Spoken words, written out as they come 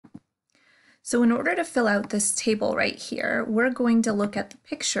So in order to fill out this table right here, we're going to look at the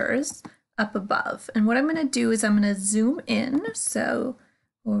pictures up above. And what I'm going to do is I'm going to zoom in, so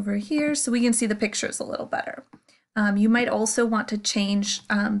over here, so we can see the pictures a little better. You might also want to change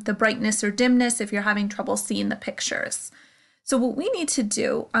the brightness or dimness if you're having trouble seeing the pictures. So what we need to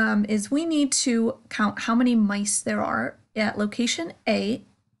do is we need to count how many mice there are at location A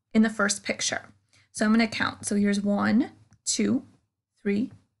in the first picture. So I'm going to count. So here's 1, 2,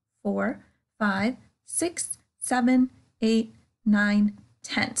 3, 4, 5, 6, 7, 8, 9,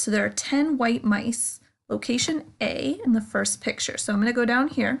 10. So there are 10 white mice, location A in the first picture. So I'm going to go down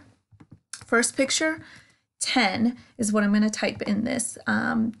here. First picture, 10 is what I'm going to type in this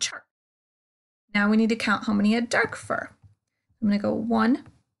chart. Now we need to count how many had dark fur. I'm going to go 1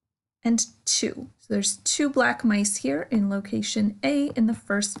 and 2. So there's 2 black mice here in location A in the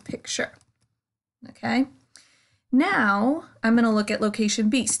first picture. Okay. Now I'm going to look at location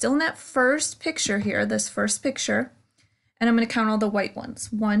B, still in that first picture here, this first picture, and I'm going to count all the white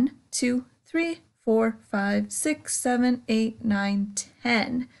ones. 1, 2, 3, 4, 5, 6, 7, 8, 9,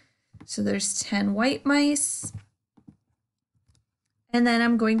 10. So there's 10 white mice. And then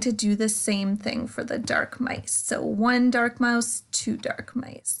I'm going to do the same thing for the dark mice. So 1 dark mouse, 2 dark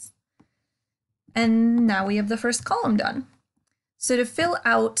mice. And now we have the first column done. So to fill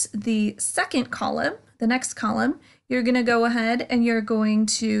out the second column, the next column, you're going to go ahead and you're going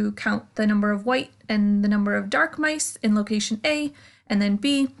to count the number of white and the number of dark mice in location A and then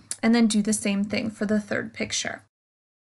B, and then do the same thing for the third picture.